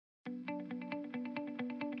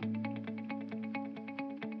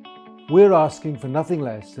We're asking for nothing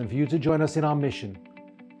less than for you to join us in our mission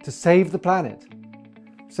to save the planet,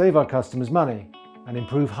 save our customers money and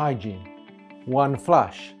improve hygiene, one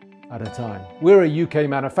flush at a time. We're a UK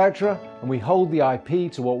manufacturer and we hold the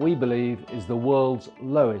IP to what we believe is the world's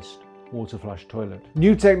lowest water flush toilet.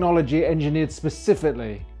 New technology engineered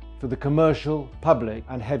specifically for the commercial, public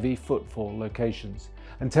and heavy footfall locations,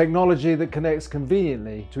 and technology that connects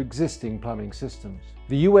conveniently to existing plumbing systems.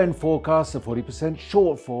 The UN forecasts a 40%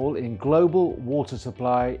 shortfall in global water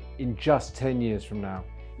supply in just 10 years from now.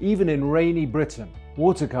 Even in rainy Britain,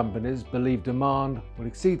 water companies believe demand will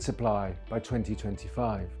exceed supply by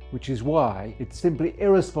 2025, which is why it's simply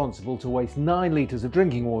irresponsible to waste 9 litres of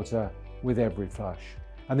drinking water with every flush.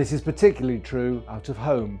 And this is particularly true out of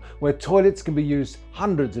home, where toilets can be used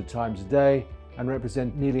hundreds of times a day and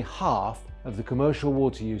represent nearly half of the commercial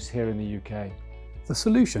water use here in the UK. The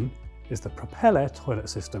solution is the Propelair toilet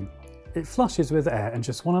system. It flushes with air and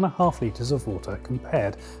just 1.5 litres of water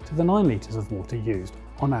compared to the 9 litres of water used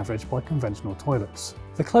on average by conventional toilets.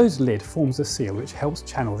 The closed lid forms a seal which helps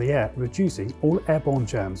channel the air, reducing all airborne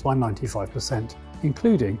germs by 95%,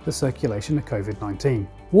 including the circulation of COVID-19.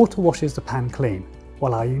 Water washes the pan clean,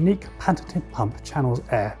 while our unique patented pump channels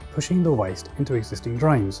air, pushing the waste into existing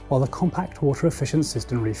drains, while the compact water-efficient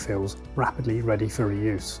system refills, rapidly ready for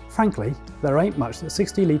reuse. Frankly, there ain't much that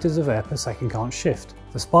 60 litres of air per second can't shift.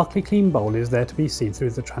 The sparkly clean bowl is there to be seen through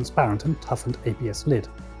the transparent and toughened ABS lid.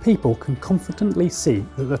 People can confidently see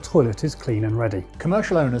that the toilet is clean and ready.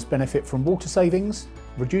 Commercial owners benefit from water savings,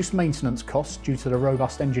 reduced maintenance costs due to the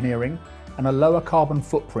robust engineering, and a lower carbon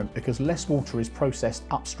footprint because less water is processed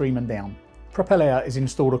upstream and down. Propelair is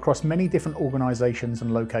installed across many different organisations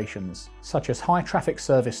and locations, such as high traffic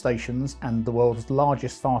service stations and the world's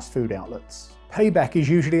largest fast food outlets. Payback is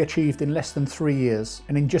usually achieved in less than 3 years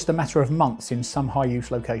and in just a matter of months in some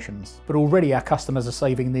high-use locations. But already our customers are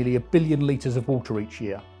saving nearly 1 billion litres of water each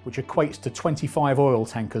year, which equates to 25 oil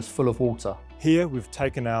tankers full of water. Here we've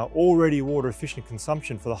taken our already water efficient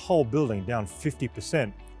consumption for the whole building down 50%,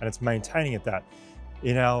 and it's maintaining at that.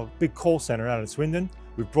 In our big call centre out at Swindon,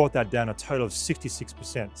 we've brought that down a total of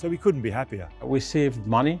 66%, so we couldn't be happier. We saved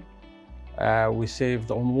money, we saved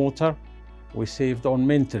on water, we saved on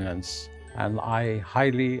maintenance, and I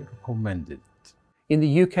highly recommend it. In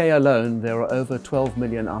the UK alone, there are over 12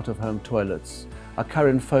 million out-of-home toilets. Our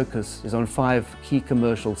current focus is on 5 key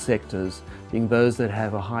commercial sectors, being those that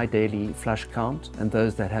have a high daily flush count and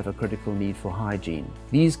those that have a critical need for hygiene.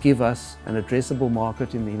 These give us an addressable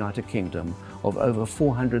market in the United Kingdom of over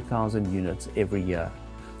 400,000 units every year.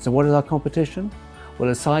 So what is our competition? Well,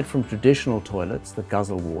 aside from traditional toilets that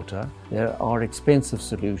guzzle water, there are expensive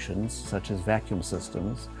solutions such as vacuum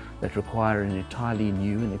systems that require an entirely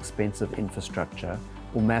new and expensive infrastructure,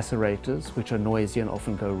 or macerators, which are noisy and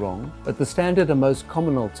often go wrong. But the standard and most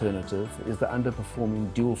common alternative is the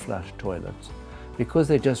underperforming dual flush toilet. Because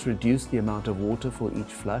they just reduce the amount of water for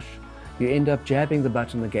each flush, you end up jabbing the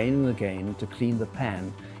button again and again to clean the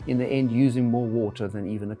pan, in the end using more water than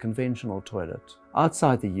even a conventional toilet.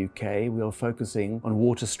 Outside the UK, we are focusing on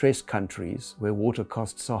water-stressed countries where water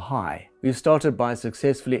costs are high. We've started by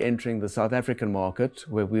successfully entering the South African market,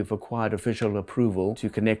 where we've acquired official approval to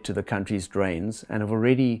connect to the country's drains and have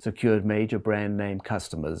already secured major brand name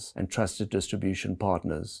customers and trusted distribution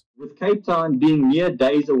partners. With Cape Town being mere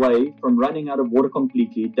days away from running out of water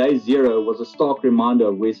completely, day 0 was a stark reminder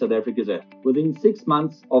of where South Africa is at. Within 6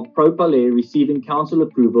 months of Propelair receiving council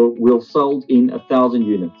approval, we've sold in 1,000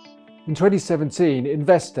 units. In 2017,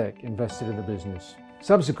 Investec invested in the business.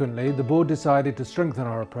 Subsequently, the board decided to strengthen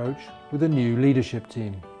our approach with a new leadership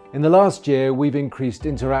team. In the last year, we've increased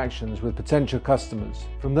interactions with potential customers,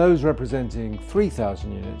 from those representing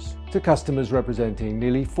 3,000 units to customers representing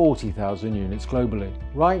nearly 40,000 units globally.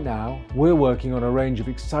 Right now, we're working on a range of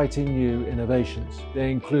exciting new innovations.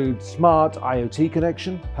 They include smart IoT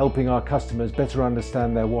connection, helping our customers better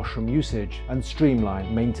understand their washroom usage and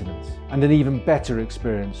streamline maintenance, and an even better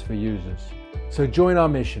experience for users. So join our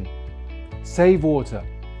mission. Save water,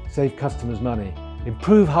 save customers money,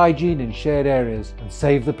 improve hygiene in shared areas and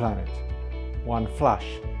save the planet, one flush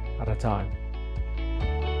at a time.